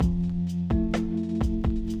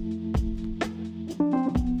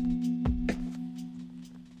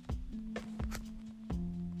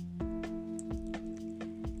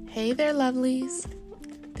Hey there, lovelies.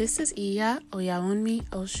 This is Iya Oyaunmi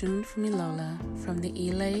Oshun Fumilola from the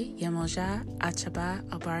Ile Yemoja Achaba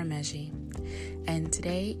Obarameji, and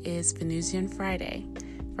today is Venusian Friday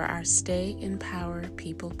for our Stay in Power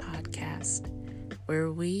People podcast,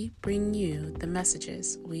 where we bring you the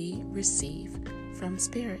messages we receive from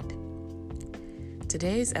Spirit.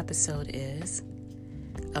 Today's episode is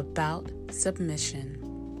about submission.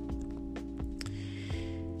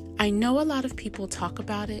 I know a lot of people talk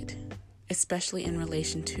about it, especially in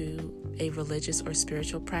relation to a religious or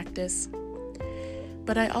spiritual practice,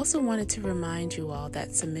 but I also wanted to remind you all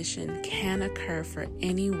that submission can occur for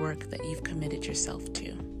any work that you've committed yourself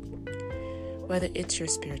to. Whether it's your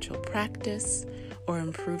spiritual practice or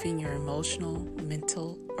improving your emotional,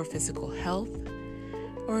 mental, or physical health,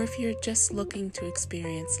 or if you're just looking to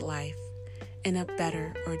experience life in a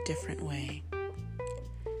better or different way.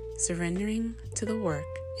 Surrendering to the work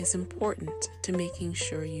is important to making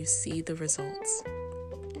sure you see the results.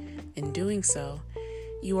 In doing so,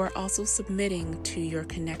 you are also submitting to your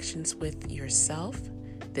connections with yourself,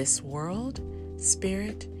 this world,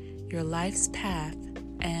 spirit, your life's path,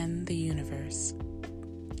 and the universe.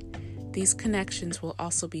 These connections will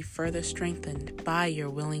also be further strengthened by your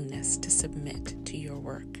willingness to submit to your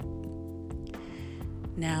work.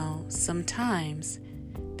 Now, sometimes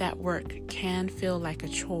that work can feel like a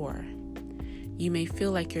chore. You may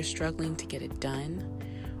feel like you're struggling to get it done,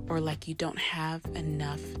 or like you don't have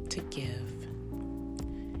enough to give.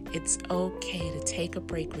 It's okay to take a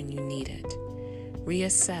break when you need it.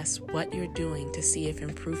 Reassess what you're doing to see if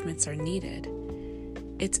improvements are needed.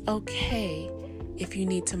 It's okay if you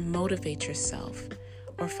need to motivate yourself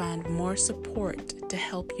or find more support to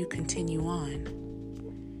help you continue on.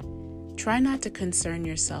 Try not to concern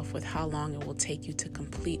yourself with how long it will take you to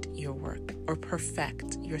complete your work or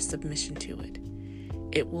perfect your submission to it.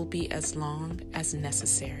 It will be as long as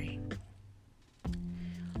necessary.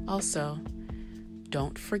 Also,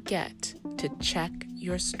 don't forget to check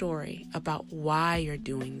your story about why you're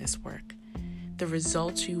doing this work, the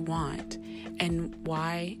results you want, and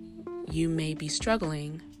why you may be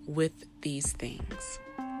struggling with these things.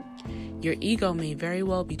 Your ego may very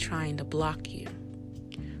well be trying to block you.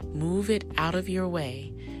 Move it out of your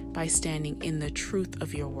way by standing in the truth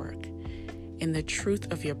of your work, in the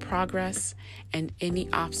truth of your progress, and any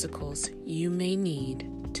obstacles you may need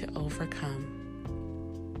to overcome.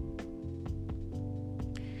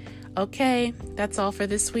 Okay, that's all for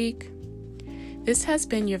this week. This has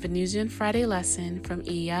been your Venusian Friday lesson from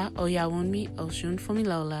Iya Oyaunmi Oshun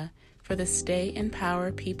Fumilola for the Stay in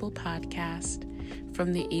Power People podcast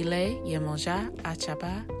from the Ile Yemoja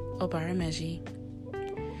Achaba Obarameji.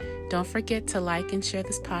 Don't forget to like and share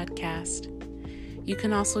this podcast. You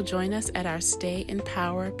can also join us at our Stay in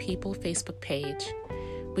Power People Facebook page.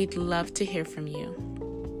 We'd love to hear from you.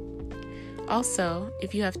 Also,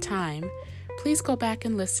 if you have time, please go back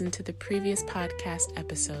and listen to the previous podcast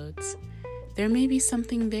episodes. There may be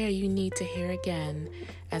something there you need to hear again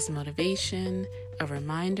as motivation, a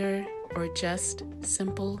reminder, or just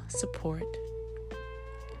simple support.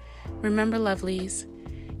 Remember, lovelies,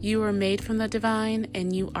 you were made from the divine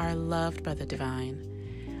and you are loved by the divine.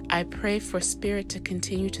 I pray for Spirit to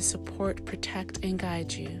continue to support, protect, and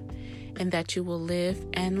guide you, and that you will live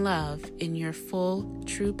and love in your full,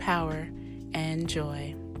 true power and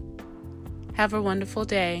joy. Have a wonderful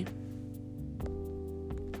day.